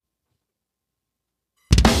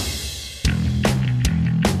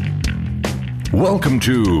Welcome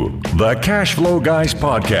to the Cash Flow Guys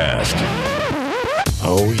podcast.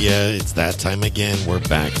 Oh, yeah, it's that time again. We're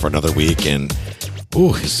back for another week, and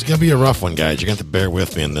this is going to be a rough one, guys. You're going to have to bear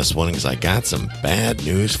with me on this one because I got some bad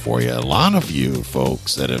news for you. A lot of you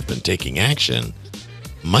folks that have been taking action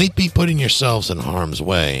might be putting yourselves in harm's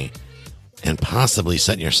way and possibly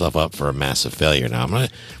setting yourself up for a massive failure. Now,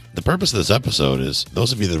 the purpose of this episode is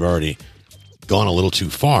those of you that have already gone a little too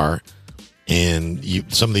far and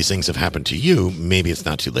some of these things have happened to you, maybe it's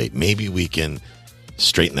not too late. Maybe we can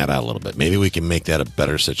straighten that out a little bit. Maybe we can make that a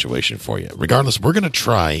better situation for you. Regardless, we're going to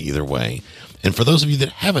try either way. And for those of you that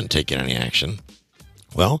haven't taken any action,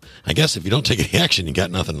 well, I guess if you don't take any action, you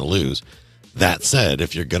got nothing to lose. That said,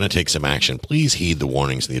 if you're going to take some action, please heed the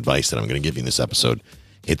warnings and the advice that I'm going to give you in this episode.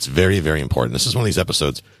 It's very, very important. This is one of these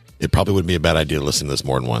episodes. It probably would be a bad idea to listen to this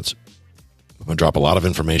more than once. I'm going to drop a lot of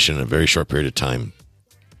information in a very short period of time.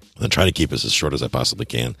 I'm going to try to keep this as short as I possibly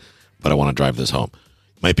can, but I want to drive this home.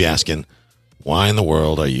 You might be asking, why in the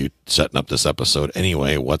world are you setting up this episode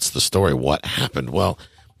anyway? What's the story? What happened? Well,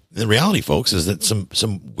 the reality, folks, is that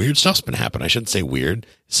some weird stuff's been happening. I shouldn't say weird.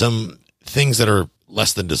 Some things that are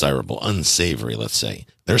less than desirable, unsavory, let's say.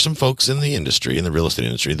 There are some folks in the industry, in the real estate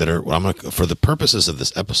industry, that are, for the purposes of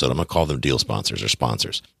this episode, I'm going to call them deal sponsors or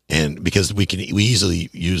sponsors. And because we easily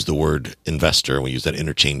use the word investor, and we use that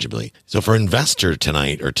interchangeably. So for investor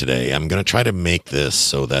tonight or today, I'm going to try to make this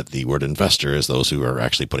so that the word investor is those who are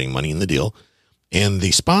actually putting money in the deal. And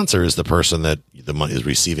the sponsor is the person that is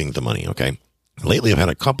receiving the money, okay? Lately, I've had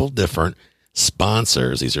a couple different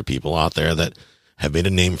sponsors. These are people out there that have made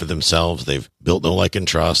a name for themselves. They've built know, like, and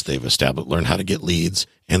trust. They've learned how to get leads,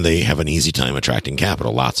 and they have an easy time attracting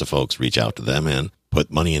capital. Lots of folks reach out to them and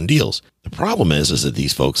put money in deals. The problem is that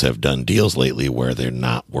these folks have done deals lately where they're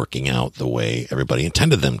not working out the way everybody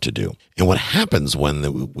intended them to do. And what happens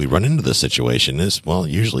when we run into this situation is, well,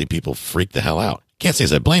 usually people freak the hell out. Can't say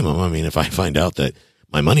as I blame them. I mean, if I find out that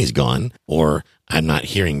my money's gone or I'm not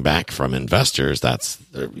hearing back from investors, that's,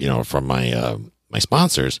 from my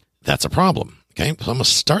sponsors, that's a problem. Okay. So I'm going to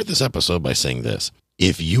start this episode by saying this.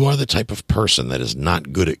 If you are the type of person that is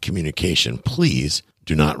not good at communication, please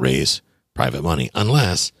do not raise private money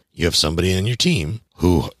unless you have somebody on your team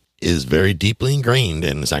who is very deeply ingrained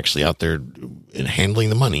and is actually out there in handling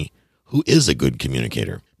the money, who is a good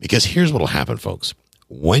communicator. Because here's what will happen, folks.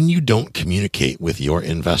 When you don't communicate with your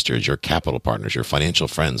investors, your capital partners, your financial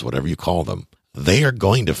friends, whatever you call them, they are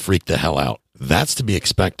going to freak the hell out. That's to be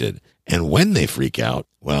expected. And when they freak out,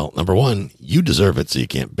 well, number one, you deserve it, so you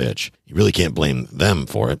can't bitch. You really can't blame them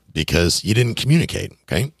for it because you didn't communicate,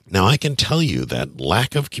 okay? Now, I can tell you that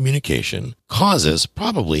lack of communication causes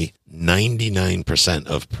probably 99%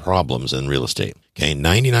 of problems in real estate, okay?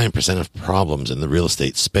 99% of problems in the real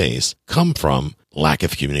estate space come from lack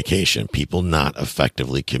of communication, people not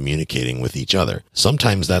effectively communicating with each other.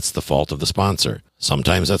 Sometimes that's the fault of the sponsor.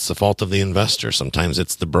 Sometimes that's the fault of the investor. Sometimes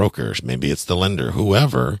it's the broker. Maybe it's the lender,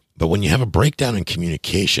 whoever. But when you have a breakdown in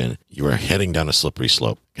communication, you are heading down a slippery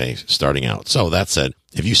slope, okay, starting out. So that said,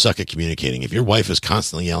 if you suck at communicating, if your wife is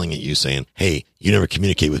constantly yelling at you saying, hey, you never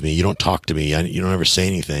communicate with me, you don't talk to me, you don't ever say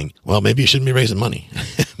anything, well, maybe you shouldn't be raising money.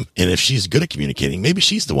 And if she's good at communicating, maybe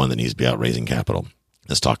she's the one that needs to be out raising capital.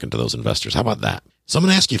 That's talking to those investors. How about that? So I'm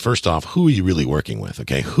going to ask you first off, who are you really working with?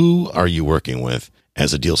 Okay. Who are you working with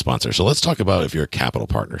as a deal sponsor? So let's talk about if you're a capital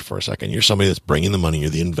partner for a second. You're somebody that's bringing the money. You're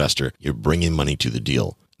the investor. You're bringing money to the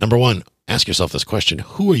deal. Number one, ask yourself this question.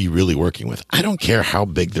 Who are you really working with? I don't care how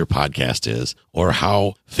big their podcast is or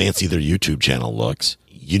how fancy their YouTube channel looks.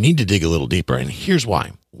 You need to dig a little deeper. And here's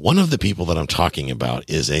why. One of the people that I'm talking about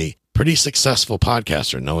is a pretty successful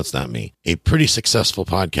podcaster. No, it's not me. A pretty successful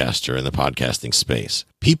podcaster in the podcasting space.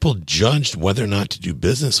 People judged whether or not to do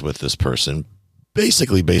business with this person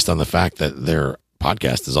basically based on the fact that their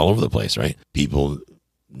podcast is all over the place, right? People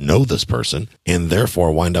know this person and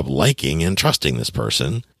therefore wind up liking and trusting this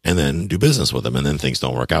person and then do business with them. And then things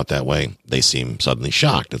don't work out that way. They seem suddenly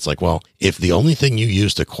shocked. It's like, well, if the only thing you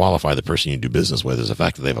use to qualify the person you do business with is the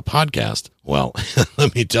fact that they have a podcast, well,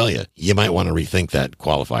 let me tell you, you might want to rethink that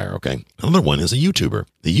qualifier. Okay. Another one is a YouTuber.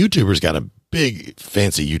 The YouTuber's got a big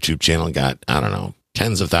fancy YouTube channel, got, I don't know,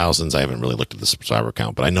 tens of thousands. I haven't really looked at the subscriber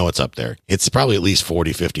count, but I know it's up there. It's probably at least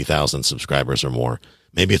 40, 50,000 subscribers or more.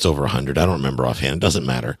 Maybe it's over 100. I don't remember offhand. It doesn't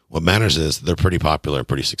matter. What matters is they're pretty popular and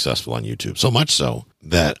pretty successful on YouTube. So much so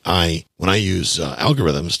that when I use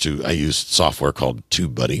algorithms I use software called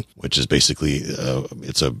TubeBuddy, which is basically,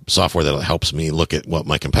 it's a software that helps me look at what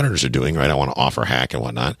my competitors are doing, right? I want to offer hack and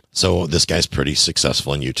whatnot. So this guy's pretty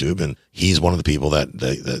successful on YouTube, and he's one of the people that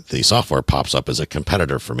the software pops up as a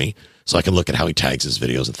competitor for me. So I can look at how he tags his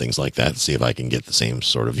videos and things like that and see if I can get the same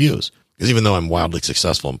sort of views. Because even though I'm wildly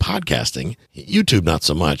successful in podcasting, YouTube not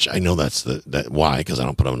so much. I know that's why, because I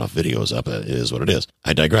don't put enough videos up. It is what it is.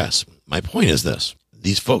 I digress. My point is this.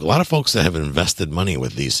 A lot of folks that have invested money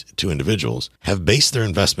with these two individuals have based their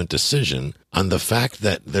investment decision on the fact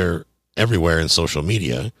that they're everywhere in social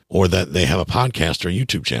media or that they have a podcast or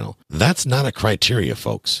YouTube channel. That's not a criteria,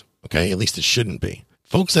 folks. Okay. At least it shouldn't be.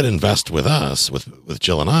 Folks that invest with us, with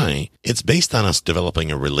Jill and I, it's based on us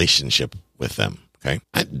developing a relationship with them. Okay.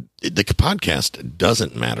 The podcast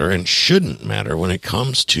doesn't matter and shouldn't matter when it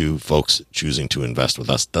comes to folks choosing to invest with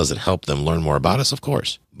us. Does it help them learn more about us? Of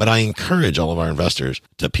course. But I encourage all of our investors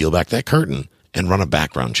to peel back that curtain and run a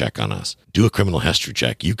background check on us. Do a criminal history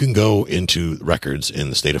check. You can go into records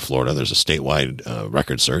in the state of Florida. There's a statewide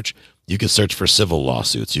record search. You can search for civil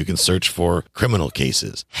lawsuits. You can search for criminal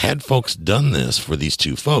cases. Had folks done this for these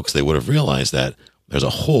two folks, they would have realized that there's a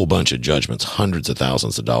whole bunch of judgments, hundreds of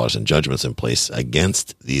thousands of dollars in judgments in place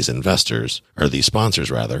against these investors, or these sponsors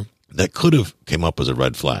rather, that could have came up as a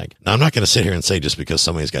red flag. Now, I'm not going to sit here and say just because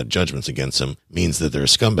somebody's got judgments against them means that they're a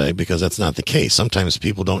scumbag, because that's not the case. Sometimes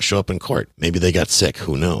people don't show up in court. Maybe they got sick.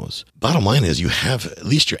 Who knows? Bottom line is at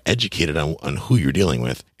least you're educated on who you're dealing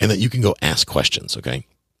with and that you can go ask questions, okay?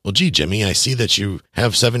 Well, gee, Jimmy, I see that you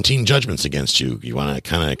have 17 judgments against you. You want to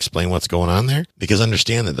kind of explain what's going on there? Because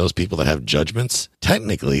understand that those people that have judgments,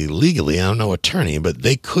 technically, legally, I'm no attorney, but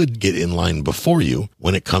they could get in line before you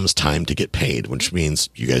when it comes time to get paid, which means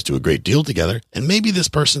you guys do a great deal together. And maybe this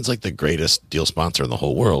person's like the greatest deal sponsor in the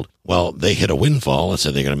whole world. Well, they hit a windfall. Let's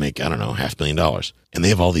say they're going to make, $500,000. And they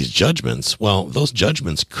have all these judgments. Well, those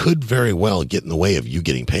judgments could very well get in the way of you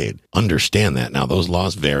getting paid. Understand that. Now, those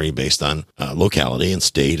laws vary based on locality and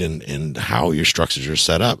state and how your structures are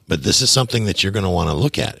set up. But this is something that you're going to want to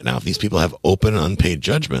look at. Now, if these people have open, unpaid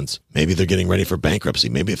judgments, maybe they're getting ready for bankruptcy.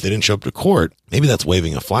 Maybe if they didn't show up to court, maybe that's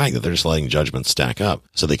waving a flag that they're just letting judgments stack up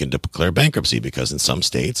so they can declare bankruptcy. Because in some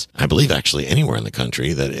states, I believe actually anywhere in the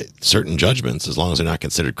country, that certain judgments, as long as they're not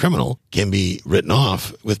considered criminal, can be written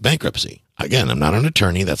off with bankruptcy. Again, I'm not an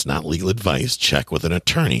attorney. That's not legal advice. Check with an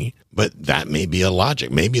attorney. But that may be a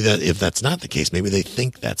logic. Maybe that if that's not the case, maybe they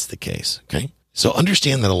think that's the case. Okay. So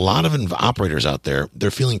understand that a lot of operators out there,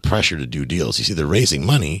 they're feeling pressure to do deals. You see, they're raising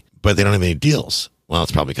money, but they don't have any deals. Well,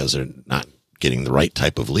 it's probably because they're not getting the right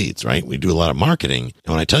type of leads, right? We do a lot of marketing.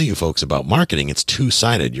 And when I tell you folks about marketing, it's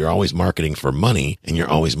two-sided. You're always marketing for money and you're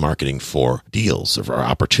always marketing for deals or for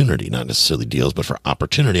opportunity, not necessarily deals, but for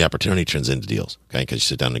opportunity. Opportunity turns into deals, okay? Because you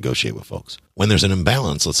sit down and negotiate with folks. When there's an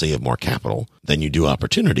imbalance, let's say you have more capital than you do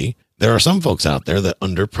opportunity, there are some folks out there that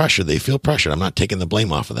under pressure, they feel pressured. I'm not taking the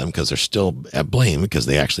blame off of them because they're still at blame because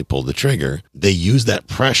they actually pulled the trigger. They use that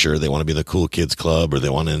pressure. They want to be the cool kids club, or they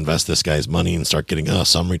want to invest this guy's money and start getting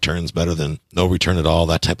some returns better than no return at all.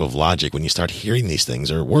 That type of logic. When you start hearing these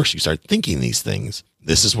things, or worse, you start thinking these things,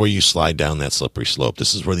 this is where you slide down that slippery slope.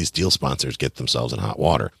 This is where these deal sponsors get themselves in hot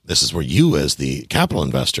water. This is where you, as the capital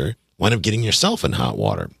investor, wind up getting yourself in hot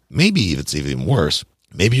water. Maybe it's even worse.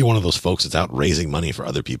 Maybe you're one of those folks that's out raising money for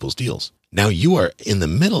other people's deals. Now you are in the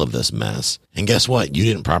middle of this mess, and guess what? You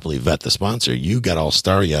didn't properly vet the sponsor. You got all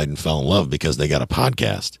starry-eyed and fell in love because they got a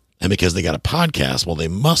podcast. And because they got a podcast, well, they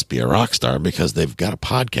must be a rock star because they've got a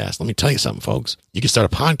podcast. Let me tell you something, folks. You can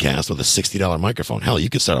start a podcast with a $60 microphone. Hell, you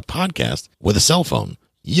could start a podcast with a cell phone.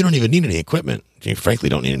 You don't even need any equipment. You frankly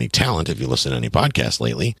don't need any talent if you listen to any podcasts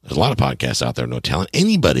lately. There's a lot of podcasts out there, no talent.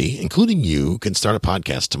 Anybody, including you, can start a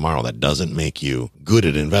podcast tomorrow. That doesn't make you good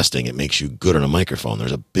at investing. It makes you good on a microphone.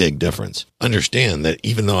 There's a big difference. Understand that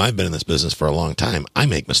even though I've been in this business for a long time, I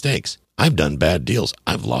make mistakes. I've done bad deals.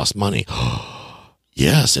 I've lost money.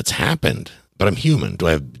 Yes, it's happened, but I'm human. Do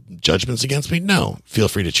I have judgments against me? No. Feel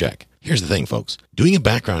free to check. Here's the thing, folks. Doing a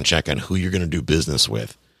background check on who you're going to do business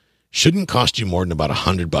with shouldn't cost you more than about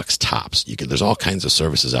 $100 tops. There's all kinds of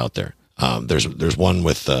services out there. There's one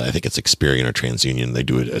with, I think it's Experian or TransUnion. They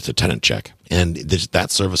do it. It's a tenant check. And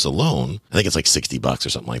that service alone, I think it's like $60 or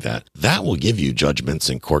something like that. That will give you judgments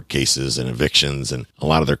and court cases and evictions and a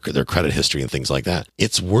lot of their credit history and things like that.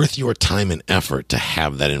 It's worth your time and effort to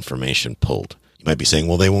have that information pulled. You might be saying,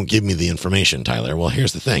 well, they won't give me the information, Tyler. Well,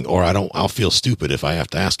 here's the thing. Or I'll feel stupid if I have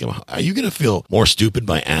to ask them. Are you going to feel more stupid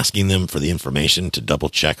by asking them for the information to double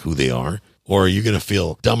check who they are? Or are you going to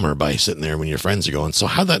feel dumber by sitting there when your friends are going, so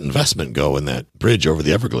how'd that investment go in that bridge over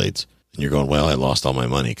the Everglades? And you're going, well, I lost all my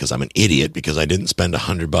money because I'm an idiot because I didn't spend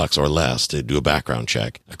 $100 or less to do a background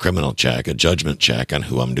check, a criminal check, a judgment check on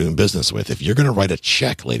who I'm doing business with. If you're going to write a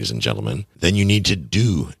check, ladies and gentlemen, then you need to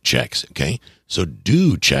do checks, okay? So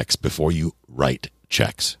do checks before you write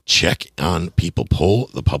checks. Check on people, pull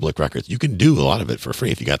the public records. You can do a lot of it for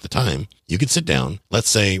free if you got the time. You could sit down. Let's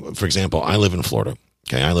say, for example, I live in Florida.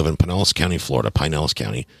 Okay, I live in Pinellas County, Florida, Pinellas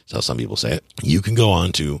County. That's how some people say it. You can go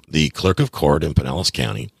on to the clerk of court in Pinellas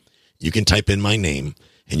County. You can type in my name,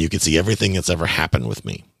 and you can see everything that's ever happened with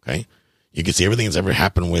me. Okay, you can see everything that's ever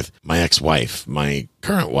happened with my ex-wife, my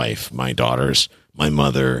current wife, my daughters, my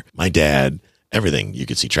mother, my dad, everything. You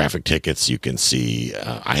can see traffic tickets. You can see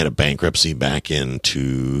I had a bankruptcy back in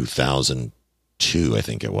 2002, I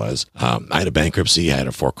think it was. I had a bankruptcy. I had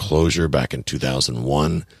a foreclosure back in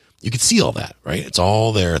 2001. You can see all that, right? It's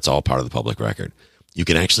all there. It's all part of the public record. You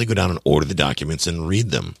can actually go down and order the documents and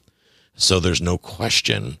read them. So there's no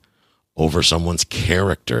question over someone's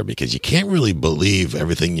character, because you can't really believe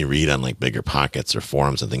everything you read on like Bigger Pockets or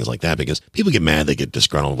forums and things like that, because people get mad, they get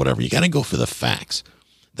disgruntled, whatever. You got to go for the facts.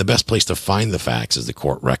 The best place to find the facts is the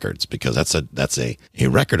court records, because that's a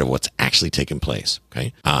record of what's actually taken place.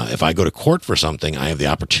 Okay. If I go to court for something, I have the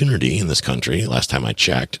opportunity in this country, last time I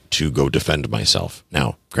checked, to go defend myself.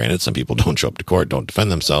 Now, granted, some people don't show up to court, don't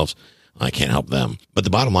defend themselves. I can't help them. But the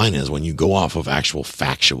bottom line is, when you go off of actual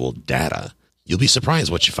factual data, you'll be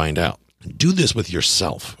surprised what you find out. Do this with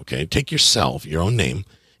yourself. Okay. Take yourself, your own name,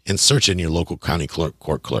 and search in your local county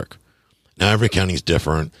court clerk. Now, every county is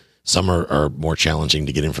different. Some are more challenging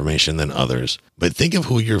to get information than others. But think of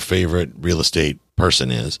who your favorite real estate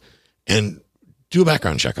person is and do a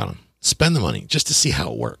background check on them. Spend the money just to see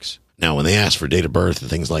how it works. Now, when they ask for date of birth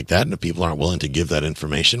and things like that, and if people aren't willing to give that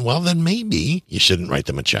information, well, then maybe you shouldn't write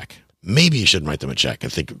them a check. Maybe you shouldn't write them a check. I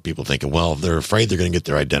think people think, well, they're afraid they're going to get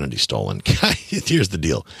their identity stolen. Here's the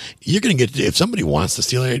deal. You're going to get, if somebody wants to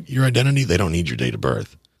steal your identity, they don't need your date of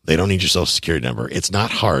birth. They don't need your social security number. It's not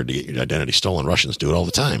hard to get your identity stolen. Russians do it all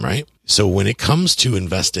the time, right? So when it comes to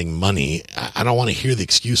investing money, I don't want to hear the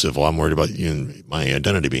excuse of, well, I'm worried about my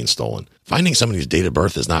identity being stolen. Finding somebody's date of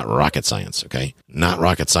birth is not rocket science, okay? Not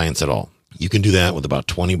rocket science at all. You can do that with about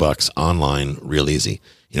 $20 online, real easy.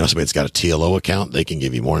 Somebody that's got a TLO account, they can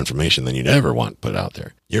give you more information than you'd ever want put out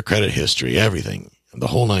there. Your credit history, everything, the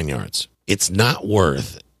whole 9 yards. It's not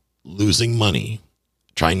worth losing money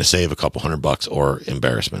trying to save a couple $100 or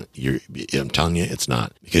embarrassment. I'm telling you, it's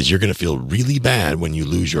not, because you're going to feel really bad when you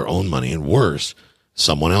lose your own money, and worse,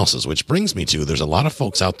 someone else's, which brings me to, there's a lot of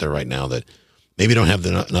folks out there right now that maybe don't have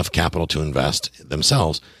enough capital to invest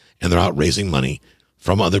themselves, and they're out raising money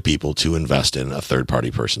from other people to invest in a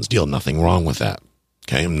third-party person's deal. Nothing wrong with that.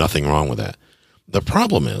 Okay. Nothing wrong with that. The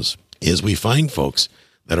problem is we find folks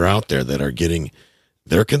that are out there that are getting,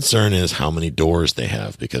 their concern is how many doors they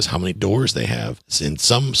have, because how many doors they have in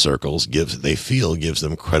some circles gives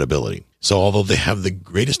them credibility. So although they have the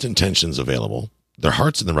greatest intentions available, their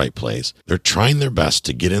heart's in the right place, they're trying their best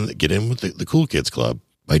to get in with the Cool Kids Club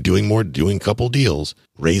by doing a couple deals,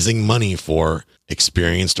 raising money for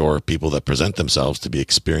experienced or people that present themselves to be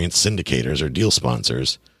experienced syndicators or deal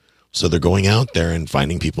sponsors. So they're going out there and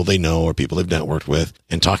finding people they know or people they've networked with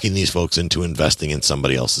and talking these folks into investing in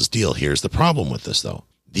somebody else's deal. Here's the problem with this, though.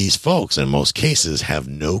 These folks, in most cases, have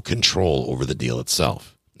no control over the deal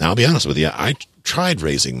itself. Now, I'll be honest with you. I tried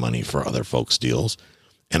raising money for other folks' deals,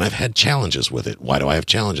 and I've had challenges with it. Why do I have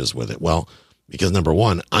challenges with it? Well, because number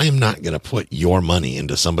one, I am not going to put your money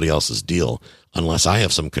into somebody else's deal unless I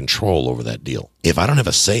have some control over that deal. If I don't have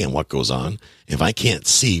a say in what goes on, if I can't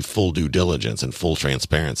see full due diligence and full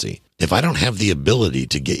transparency, if I don't have the ability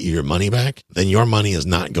to get your money back, then your money is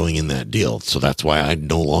not going in that deal. So that's why I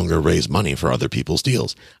no longer raise money for other people's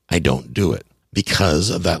deals. I don't do it because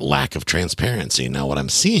of that lack of transparency. Now, what I'm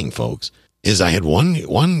seeing, folks, is I had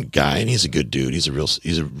one guy, and he's a good dude. He's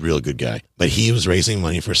a real good guy, but he was raising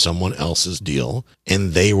money for someone else's deal,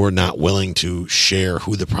 and they were not willing to share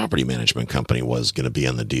who the property management company was going to be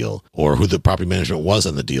on the deal, or who the property management was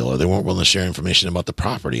on the deal, or they weren't willing to share information about the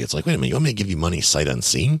property. It's like, wait a minute, you want me to give you money sight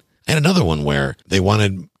unseen? I had another one where they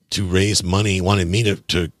wanted to raise money, wanted me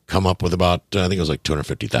to come up with about, I think it was like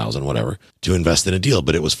 $250,000, whatever, to invest in a deal,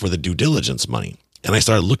 but it was for the due diligence money. And I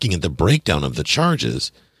started looking at the breakdown of the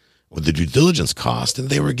charges with the due diligence cost, and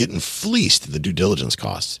they were getting fleeced, the due diligence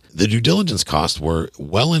costs. The due diligence costs were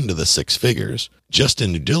well into the six figures just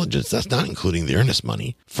in due diligence. That's not including the earnest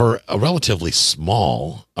money for a relatively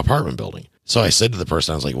small apartment building. So I said to the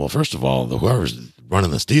person, I was like, well, first of all, whoever's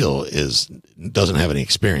running this deal doesn't have any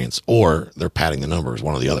experience, or they're padding the numbers,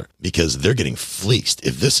 one or the other, because they're getting fleeced.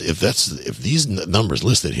 If these numbers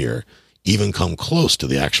listed here even come close to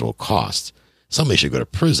the actual costs, somebody should go to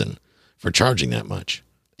prison for charging that much.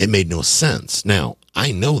 It made no sense. Now,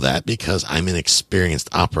 I know that because I'm an experienced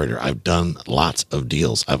operator. I've done lots of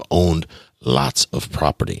deals. I've owned lots of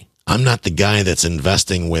property. I'm not the guy that's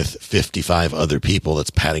investing with 55 other people that's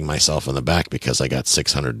patting myself on the back because I got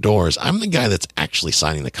 600 doors. I'm the guy that's actually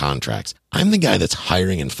signing the contracts. I'm the guy that's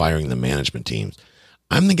hiring and firing the management teams.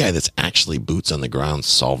 I'm the guy that's actually boots on the ground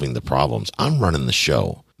solving the problems. I'm running the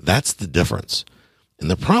show. That's the difference.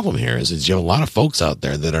 And the problem here is you have a lot of folks out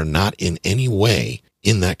there that are not in any way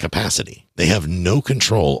in that capacity. They have no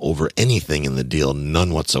control over anything in the deal,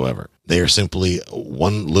 none whatsoever. They are simply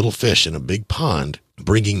one little fish in a big pond,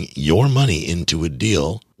 bringing your money into a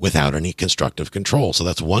deal without any constructive control. So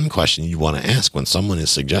that's one question you want to ask when someone is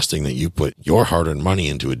suggesting that you put your hard-earned money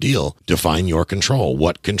into a deal. Define your control.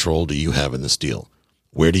 What control do you have in this deal?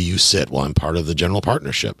 Where do you sit? Well, I'm part of the general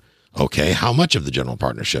partnership. Okay, how much of the general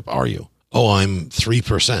partnership are you? Oh, I'm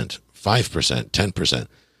 3%, 5%, 10%.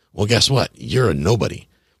 Well, guess what? You're a nobody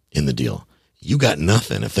in the deal. You got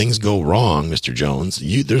nothing. If things go wrong, Mr. Jones,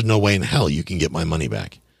 there's no way in hell you can get my money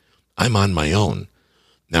back. I'm on my own.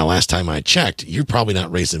 Now, last time I checked, you're probably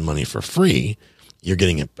not raising money for free. You're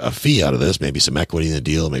getting a fee out of this, maybe some equity in the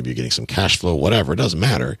deal, maybe you're getting some cash flow, whatever. It doesn't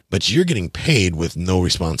matter. But you're getting paid with no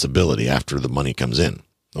responsibility after the money comes in.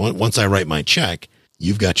 Once I write my check,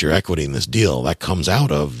 you've got your equity in this deal. That comes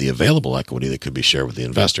out of the available equity that could be shared with the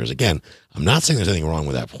investors. Again, I'm not saying there's anything wrong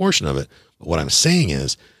with that portion of it, but what I'm saying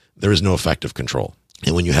is there is no effective control.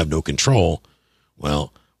 And when you have no control,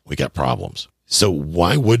 well, we got problems. So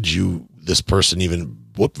why would this person even,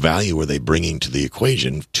 what value are they bringing to the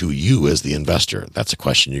equation to you as the investor? That's a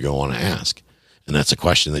question you're going to want to ask. And that's a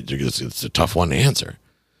question that it's a tough one to answer,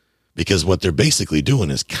 because what they're basically doing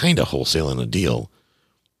is kind of wholesaling a deal,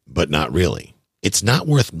 but not really. It's not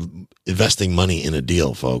worth investing money in a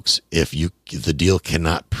deal, folks, if the deal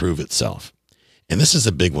cannot prove itself. And this is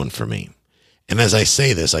a big one for me. And as I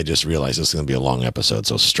say this, I just realized this is going to be a long episode,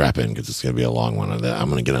 so strap in because it's going to be a long one. I'm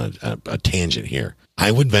going to get on a tangent here.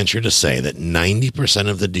 I would venture to say that 90%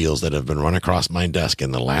 of the deals that have been run across my desk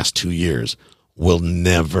in the last 2 years will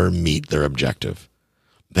never meet their objective.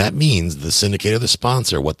 That means the syndicator, the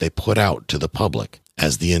sponsor, what they put out to the public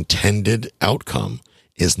as the intended outcome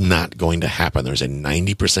is not going to happen. There's a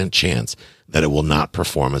 90% chance that it will not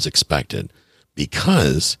perform as expected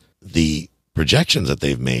because the projections that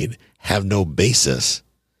they've made have no basis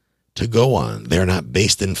to go on. They're not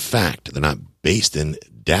based in fact. They're not based in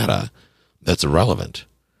data that's relevant.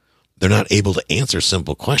 They're not able to answer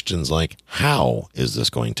simple questions like, how is this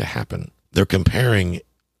going to happen? They're comparing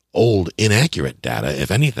old, inaccurate data, if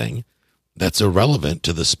anything, that's irrelevant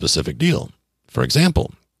to the specific deal. For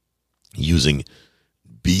example, using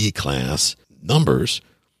B-class numbers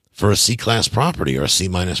for a C-class property or a C-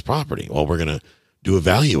 property. Well, we're going to do a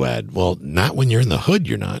value add. Well, not when you're in the hood,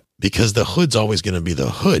 you're not, because the hood's always going to be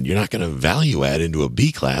the hood. You're not going to value add into a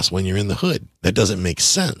B-class when you're in the hood. That doesn't make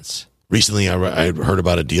sense. Recently, I heard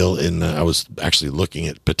about a deal I was actually looking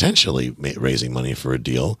at potentially raising money for a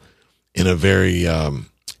deal in a very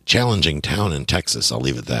challenging town in Texas. I'll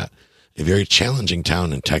leave it at that. A very challenging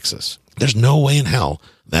town in Texas. There's no way in hell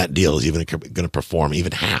that deal is even going to perform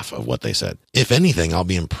even half of what they said. If anything, I'll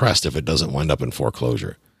be impressed if it doesn't wind up in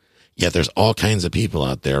foreclosure. Yet there's all kinds of people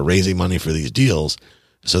out there raising money for these deals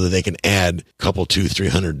so that they can add a couple,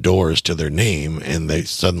 200-300 doors to their name, and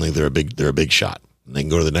they're a big shot. And they can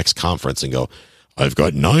go to the next conference and go, I've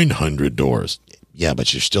got 900 doors. Yeah,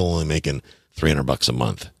 but you're still only making $300 a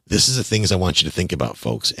month. This is the things I want you to think about,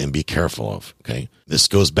 folks, and be careful of, okay? This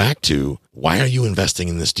goes back to, why are you investing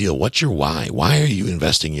in this deal? What's your why? Why are you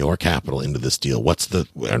investing your capital into this deal?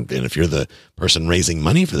 And if you're the person raising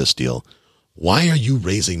money for this deal, why are you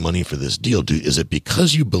raising money for this deal? Is it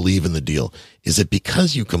because you believe in the deal? Is it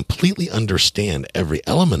because you completely understand every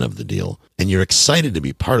element of the deal and you're excited to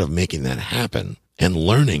be part of making that happen and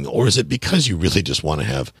learning? Or is it because you really just want to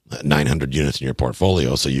have 900 units in your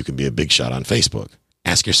portfolio so you can be a big shot on Facebook?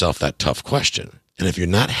 Ask yourself that tough question. And if you're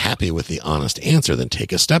not happy with the honest answer, then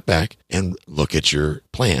take a step back and look at your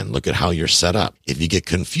plan. Look at how you're set up. If you get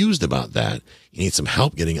confused about that, you need some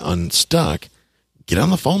help getting unstuck, get on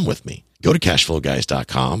the phone with me. Go to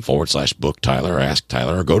cashflowguys.com/book Tyler or ask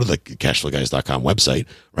Tyler, or go to the cashflowguys.com website.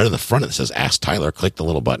 Right on the front, it says Ask Tyler. Click the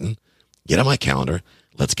little button. Get on my calendar.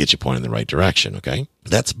 Let's get you pointed in the right direction, okay?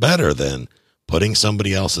 That's better than putting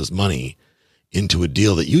somebody else's money into a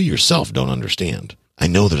deal that you yourself don't understand. I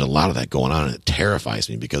know there's a lot of that going on, and it terrifies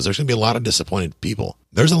me because there's going to be a lot of disappointed people.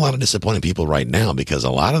 There's a lot of disappointed people right now because a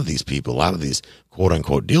lot of these people, a lot of these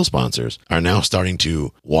quote-unquote deal sponsors are now starting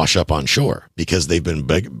to wash up on shore because they've been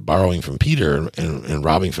borrowing from Peter and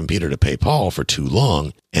robbing from Peter to pay Paul for too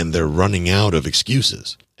long, and they're running out of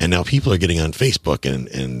excuses. And now people are getting on Facebook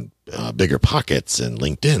and Bigger Pockets and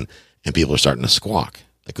LinkedIn, and people are starting to squawk.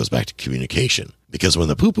 That goes back to communication, because when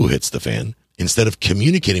the poo-poo hits the fan, instead of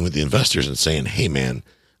communicating with the investors and saying, hey, man,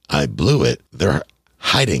 I blew it, they're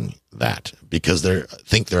hiding that because they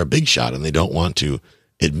think they're a big shot and they don't want to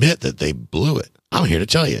admit that they blew it. I'm here to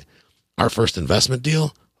tell you, Our first investment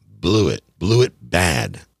deal, blew it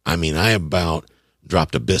bad. I mean, I about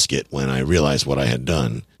dropped a biscuit when I realized what I had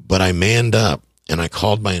done, but I manned up and I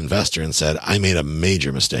called my investor and said, I made a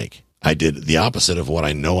major mistake. I did the opposite of what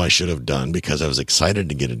I know I should have done because I was excited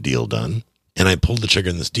to get a deal done. And I pulled the trigger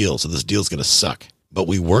in this deal. So this deal's going to suck, but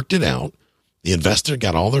we worked it out. The investor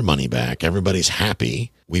got all their money back. Everybody's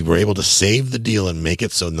happy. We were able to save the deal and make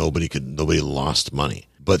it so nobody lost money.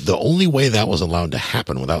 But the only way that was allowed to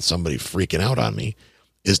happen without somebody freaking out on me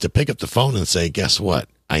is to pick up the phone and say, guess what?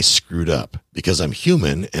 I screwed up because I'm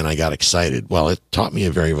human and I got excited. Well, it taught me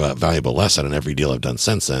a very valuable lesson, and every deal I've done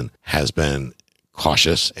since then has been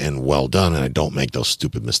cautious and well done, and I don't make those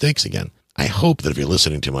stupid mistakes again. I hope that if you're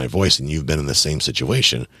listening to my voice and you've been in the same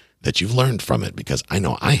situation, that you've learned from it, because I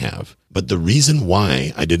know I have. But the reason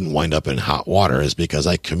why I didn't wind up in hot water is because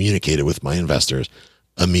I communicated with my investors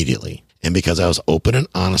immediately. And because I was open and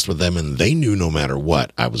honest with them, and they knew no matter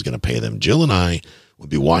what, I was going to pay them. Jill and I would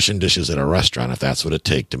be washing dishes at a restaurant if that's what it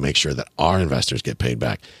takes to make sure that our investors get paid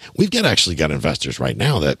back. We've actually got investors right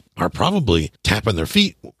now that are probably tapping their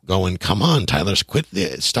feet going, come on, Tyler,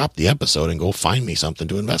 stop the episode and go find me something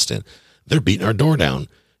to invest in. They're beating our door down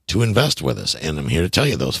to invest with us. And I'm here to tell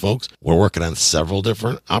you, those folks, we're working on several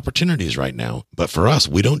different opportunities right now. But for us,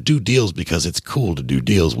 we don't do deals because it's cool to do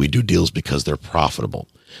deals. We do deals because they're profitable,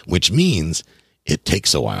 which means it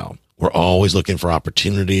takes a while. We're always looking for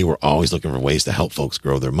opportunity. We're always looking for ways to help folks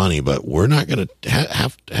grow their money, but we're not going to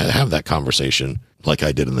have that conversation like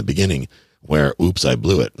I did in the beginning where, oops, I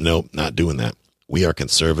blew it. Nope, not doing that. We are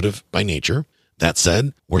conservative by nature. That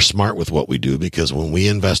said, we're smart with what we do, because when we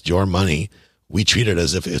invest your money, we treat it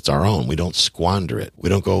as if it's our own. We don't squander it. We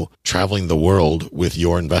don't go traveling the world with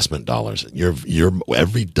your investment dollars.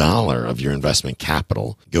 Every dollar of your investment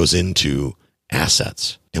capital goes into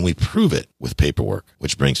assets, and we prove it with paperwork,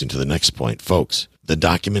 which brings me to the next point. Folks, the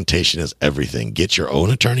documentation is everything. Get your own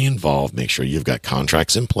attorney involved. Make sure you've got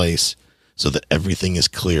contracts in place so that everything is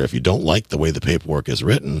clear. If you don't like the way the paperwork is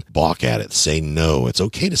written, balk at it. Say no. It's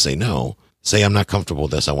okay to say no. Say, I'm not comfortable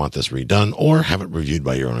with this. I want this redone, or have it reviewed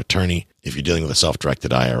by your own attorney. If you're dealing with a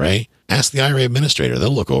self-directed IRA, ask the IRA administrator. They'll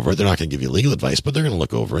look over it. They're not going to give you legal advice, but they're going to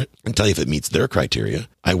look over it and tell you if it meets their criteria.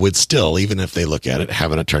 I would still, even if they look at it,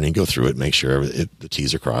 have an attorney go through it, make sure the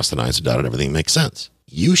T's are crossed, the I's are dotted, everything makes sense.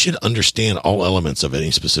 You should understand all elements of any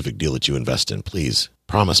specific deal that you invest in. Please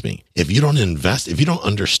promise me. If you don't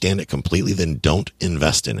understand it completely, then don't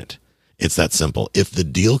invest in it. It's that simple. If the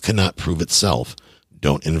deal cannot prove itself,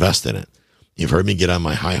 don't invest in it. You've heard me get on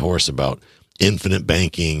my high horse about infinite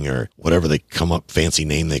banking or whatever fancy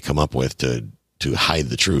name they come up with to hide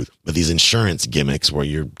the truth. But these insurance gimmicks where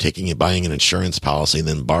you're buying an insurance policy and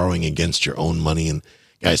then borrowing against your own money. And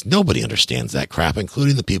guys, nobody understands that crap,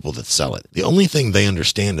 including the people that sell it. The only thing they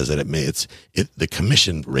understand is that the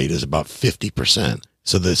commission rate is about 50%.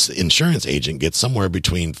 So this insurance agent gets somewhere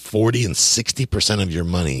between 40 and 60% of your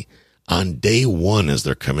money on day one as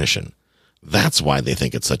their commission. That's why they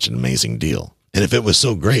think it's such an amazing deal. And if it was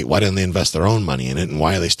so great, why didn't they invest their own money in it? And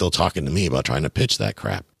why are they still talking to me about trying to pitch that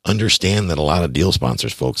crap? Understand that a lot of deal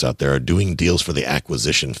sponsors, folks out there, are doing deals for the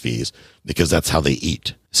acquisition fees because that's how they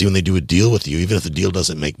eat. See, when they do a deal with you, even if the deal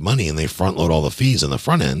doesn't make money and they front load all the fees on the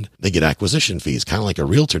front end, they get acquisition fees, kind of like a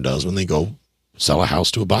realtor does when they go sell a house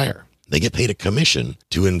to a buyer. They get paid a commission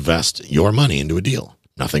to invest your money into a deal.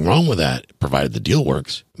 Nothing wrong with that, provided the deal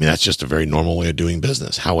works. I mean, that's just a very normal way of doing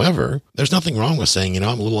business. However, there's nothing wrong with saying,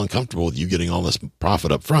 I'm a little uncomfortable with you getting all this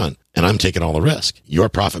profit up front, and I'm taking all the risk. Your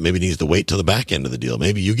profit maybe needs to wait till the back end of the deal.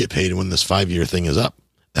 Maybe you get paid when this 5-year thing is up.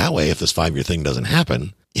 That way, if this 5-year thing doesn't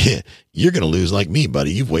happen, you're going to lose like me,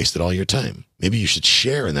 buddy. You've wasted all your time. Maybe you should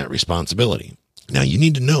share in that responsibility. Now, you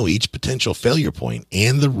need to know each potential failure point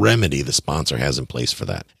and the remedy the sponsor has in place for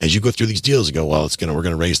that. As you go through these deals, you go, well, we're going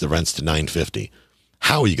to raise the rents to $950.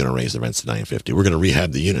 How are you going to raise the rents to $950? We're going to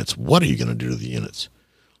rehab the units. What are you going to do to the units?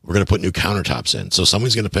 We're going to put new countertops in. So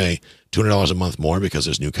somebody's going to pay $200 a month more because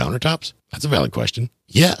there's new countertops? That's a valid question.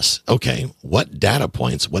 Yes. Okay. What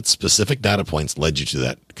specific data points led you to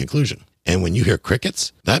that conclusion? And when you hear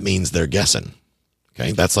crickets, that means they're guessing.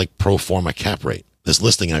 Okay. That's like pro forma cap rate. This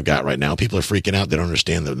listing I've got right now, people are freaking out. They don't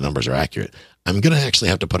understand that the numbers are accurate. I'm going to actually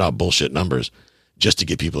have to put out bullshit numbers just to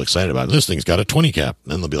get people excited about it. This thing's got a 20 cap.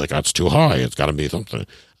 And then they'll be like, that's too high. It's got to be something.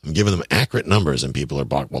 I'm giving them accurate numbers, and people are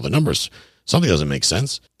balked. Well, the numbers, something doesn't make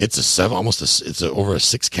sense. It's over a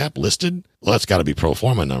 6 cap listed. Well, that's got to be pro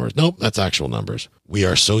forma numbers. Nope, that's actual numbers. We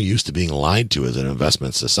are so used to being lied to as an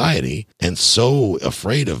investment society and so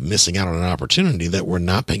afraid of missing out on an opportunity that we're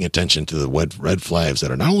not paying attention to the red flags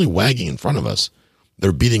that are not only wagging in front of us,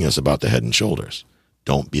 they're beating us about the head and shoulders.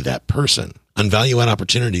 Don't be that person. On value-add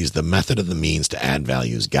opportunities, the method of the means to add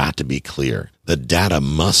value has got to be clear. The data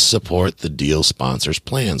must support the deal sponsor's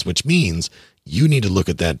plans, which means you need to look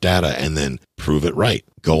at that data and then prove it right.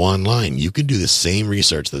 Go online. You can do the same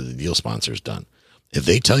research that the deal sponsor's done. If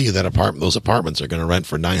they tell you that those apartments are going to rent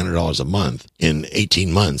for $900 a month in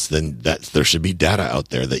 18 months, then there should be data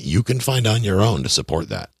out there that you can find on your own to support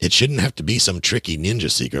that. It shouldn't have to be some tricky ninja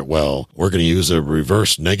secret. Well, we're going to use a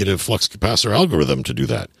reverse negative flux capacitor algorithm to do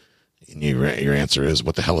that. And your answer is,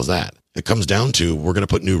 what the hell is that? It comes down to, we're going to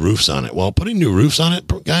put new roofs on it. Well, putting new roofs on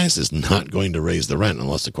it, guys, is not going to raise the rent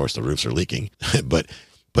unless, of course, the roofs are leaking. But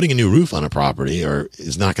putting a new roof on a property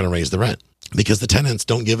is not going to raise the rent because the tenants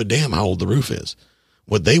don't give a damn how old the roof is.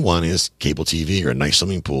 What they want is cable TV or a nice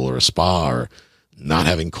swimming pool or a spa or not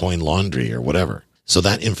having coin laundry or whatever. So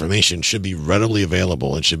that information should be readily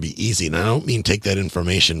available and should be easy. And I don't mean take that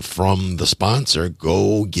information from the sponsor.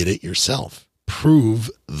 Go get it yourself. Prove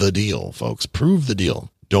the deal, folks. Prove the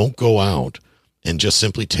deal. Don't go out and just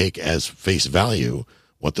simply take as face value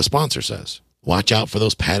what the sponsor says. Watch out for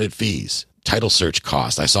those padded fees. Title search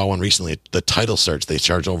cost. I saw one recently. The title search, they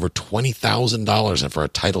charge over $20,000 for a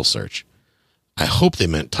title search. I hope they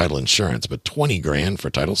meant title insurance, but $20,000 for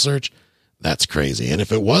title search, that's crazy. And if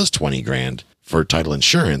it was $20,000 for title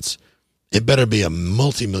insurance, it better be a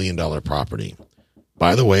multi-million-dollar property.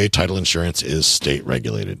 By the way, title insurance is state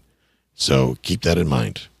regulated. So keep that in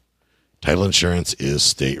mind. Title insurance is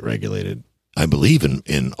state regulated. I believe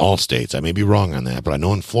in all states. I may be wrong on that, but I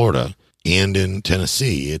know in Florida and in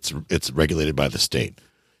Tennessee, it's regulated by the state.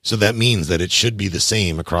 So that means that it should be the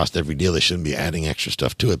same across every deal. They shouldn't be adding extra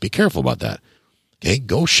stuff to it. Be careful about that. Okay,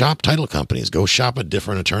 go shop title companies. Go shop a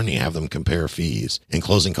different attorney. Have them compare fees and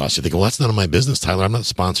closing costs. You think, well, that's none of my business, Tyler. I'm not the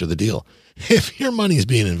sponsor of the deal. If your money is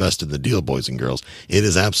being invested in the deal, boys and girls, it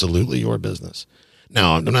is absolutely your business.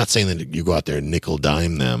 Now, I'm not saying that you go out there and nickel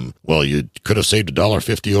dime them. Well, you could have saved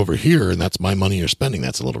 $1.50 over here, and that's my money you're spending.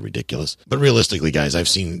 That's a little ridiculous. But realistically, guys, I've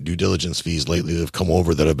seen due diligence fees lately that have come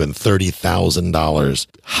over that have been $30,000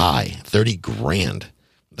 high, $30,000.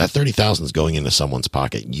 That $30,000 is going into someone's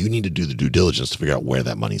pocket. You need to do the due diligence to figure out where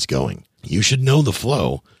that money's going. You should know the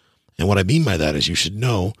flow. And what I mean by that is you should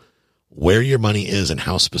know where your money is and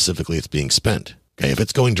how specifically it's being spent. Okay, if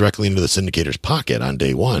it's going directly into the syndicator's pocket on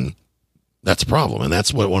day one, that's a problem. And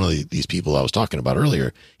that's what one of these people I was talking about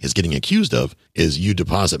earlier is getting accused of, is you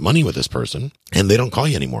deposit money with this person and they don't call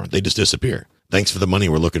you anymore. They just disappear. Thanks for the money.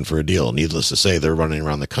 We're looking for a deal. Needless to say, they're running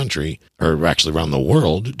around the country, or actually around the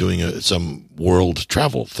world, doing some world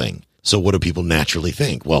travel thing. So what do people naturally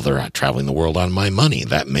think? Well, they're out traveling the world on my money.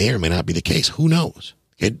 That may or may not be the case. Who knows?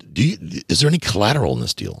 Okay, is there any collateral in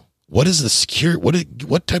this deal? What is the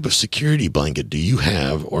what type of security blanket do you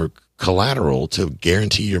have or collateral to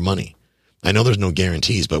guarantee your money? I know there's no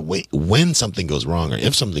guarantees, but when something goes wrong or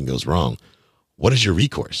if something goes wrong, what is your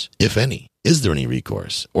recourse, if any? Is there any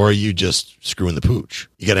recourse? Or are you just screwing the pooch?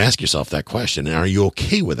 You got to ask yourself that question. And are you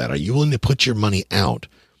okay with that? Are you willing to put your money out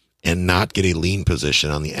and not get a lien position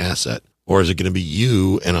on the asset? Or is it going to be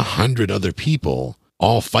you and 100 other people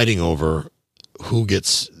all fighting over who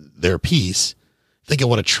gets their piece? Think of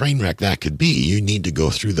what a train wreck that could be. You need to go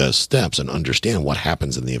through those steps and understand what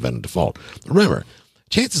happens in the event of default. Remember,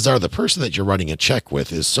 chances are the person that you're writing a check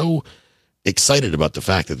with is so excited about the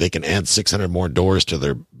fact that they can add 600 more doors to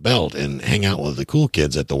their belt and hang out with the cool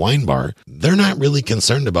kids at the wine bar. They're not really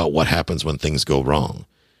concerned about what happens when things go wrong,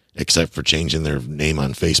 except for changing their name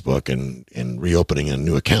on Facebook and reopening a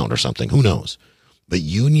new account or something. Who knows? But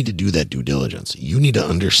you need to do that due diligence. You need to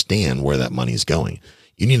understand where that money is going.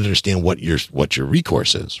 You need to understand what your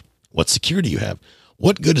recourse is, what security you have.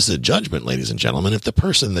 What good is a judgment, ladies and gentlemen, if the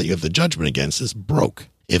person that you have the judgment against is broke?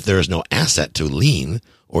 If there is no asset to lien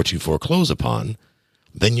or to foreclose upon,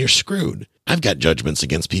 then you're screwed. I've got judgments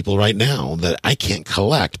against people right now that I can't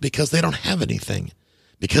collect because they don't have anything,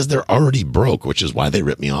 because they're already broke, which is why they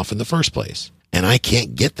ripped me off in the first place. And I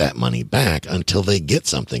can't get that money back until they get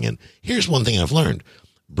something. And here's one thing I've learned.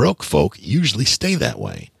 Broke folk usually stay that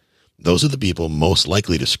way. Those are the people most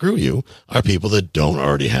likely to screw you are people that don't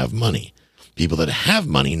already have money. People that have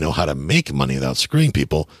money know how to make money without screwing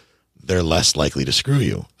people. They're less likely to screw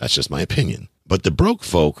you. That's just my opinion. But the broke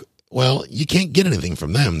folk, well, you can't get anything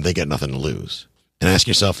from them. They got nothing to lose. And ask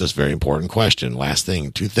yourself this very important question. Last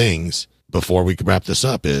thing, 2 things before we wrap this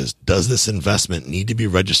up is, does this investment need to be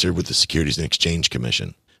registered with the Securities and Exchange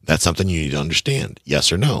Commission? That's something you need to understand.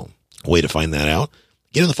 Yes or no? A way to find that out,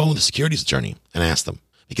 get on the phone with a securities attorney and ask them.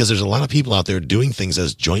 Because there's a lot of people out there doing things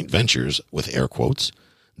as joint ventures, with air quotes,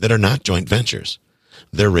 that are not joint ventures.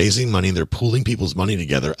 They're raising money. They're pooling people's money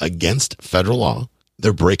together against federal law.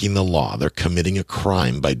 They're breaking the law. They're committing a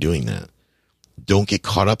crime by doing that. Don't get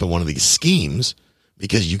caught up in one of these schemes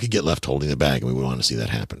because you could get left holding the bag, and we would want to see that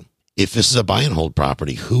happen. If this is a buy and hold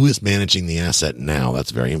property, who is managing the asset now?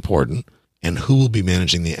 That's very important. And who will be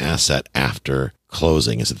managing the asset after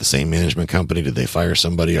closing? Is it the same management company? Did they fire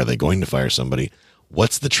somebody? Are they going to fire somebody?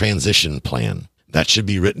 What's the transition plan? That should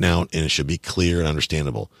be written out, and it should be clear and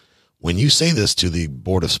understandable. When you say this to the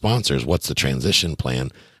board of sponsors, what's the transition plan?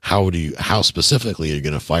 How specifically are you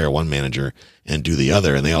going to fire one manager and do the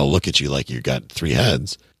other? And they all look at you like you got three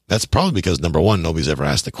heads. That's probably because, number one, nobody's ever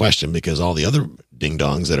asked the question, because all the other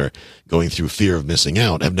ding-dongs that are going through fear of missing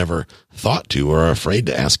out have never thought to or are afraid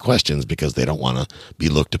to ask questions because they don't want to be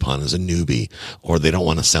looked upon as a newbie, or they don't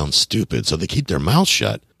want to sound stupid. So they keep their mouth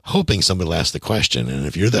shut, hoping somebody will ask the question. And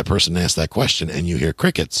if you're that person to ask that question and you hear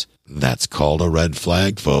crickets, that's called a red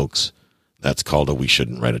flag, folks. That's called a we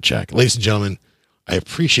shouldn't write a check. Ladies and gentlemen, I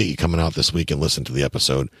appreciate you coming out this week and listening to the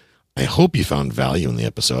episode. I hope you found value in the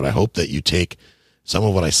episode. I hope that you take some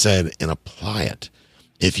of what I said and apply it.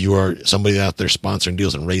 If you are somebody out there sponsoring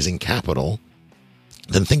deals and raising capital,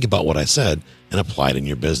 then think about what I said and apply it in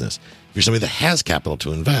your business. If you're somebody that has capital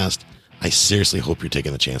to invest, I seriously hope you're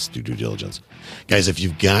taking the chance to do due diligence. Guys, if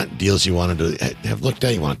you've got deals you wanted to have looked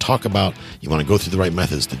at, you want to talk about, you want to go through the right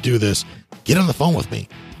methods to do this, get on the phone with me.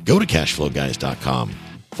 Go to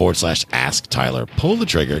cashflowguys.com/ask Tyler. Pull the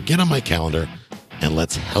trigger, get on my calendar, and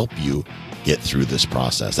let's help you get through this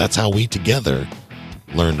process. That's how we together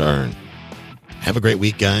learn to earn. Have a great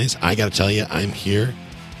week, guys. I got to tell you, I'm here,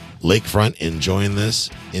 lakefront, enjoying this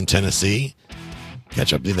in Tennessee.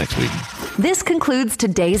 Catch up with you next week. This concludes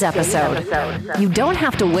today's episode. You don't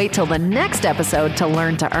have to wait till the next episode to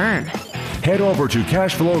learn to earn. Head over to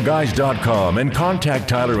cashflowguys.com and contact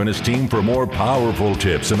Tyler and his team for more powerful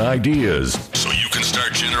tips and ideas so you can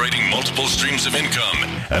start generating multiple streams of income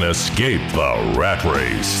and escape the rat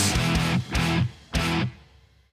race.